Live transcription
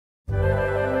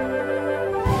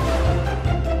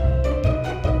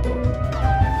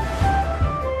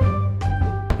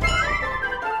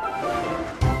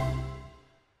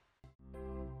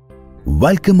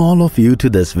Welcome all of you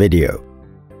to this video.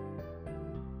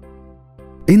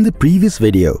 In the previous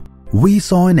video, we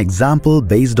saw an example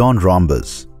based on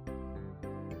rhombus.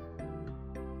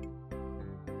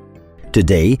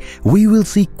 Today, we will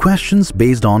see questions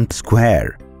based on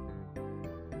square.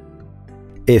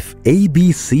 If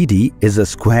ABCD is a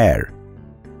square,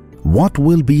 what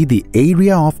will be the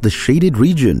area of the shaded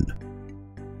region?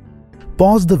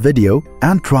 Pause the video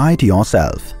and try it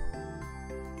yourself.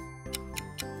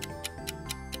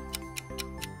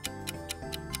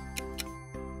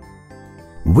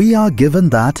 We are given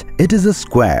that it is a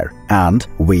square and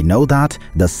we know that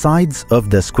the sides of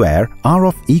the square are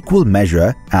of equal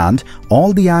measure and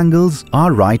all the angles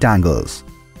are right angles.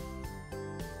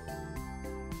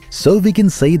 So we can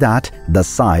say that the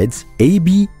sides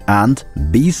AB and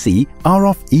BC are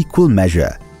of equal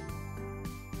measure.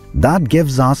 That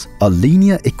gives us a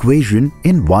linear equation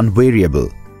in one variable,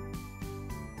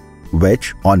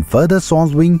 which on further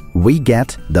solving we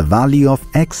get the value of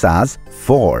x as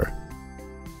 4.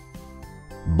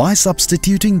 By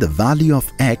substituting the value of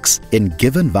x in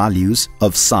given values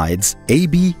of sides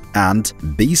AB and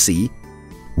BC,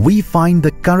 we find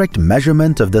the correct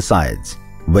measurement of the sides,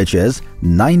 which is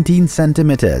 19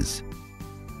 centimeters.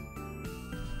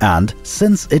 And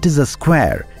since it is a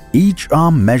square, each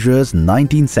arm measures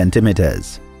 19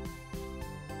 centimeters.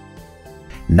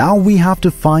 Now we have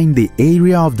to find the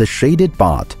area of the shaded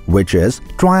part, which is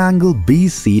triangle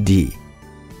BCD,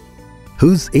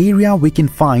 whose area we can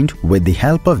find with the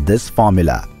help of this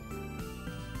formula.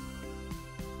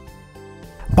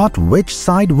 But which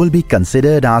side will be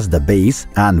considered as the base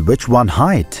and which one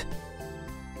height?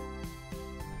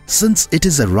 Since it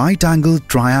is a right-angled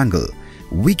triangle,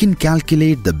 we can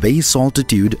calculate the base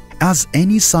altitude as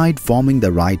any side forming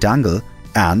the right angle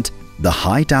and the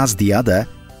height as the other,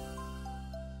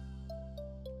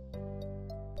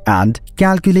 and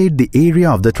calculate the area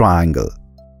of the triangle.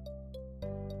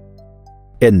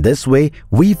 In this way,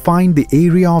 we find the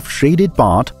area of shaded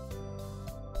part,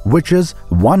 which is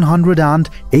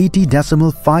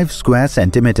 180.5 square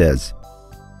centimeters.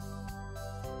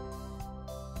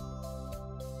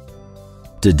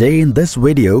 Today in this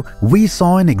video, we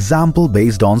saw an example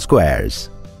based on squares.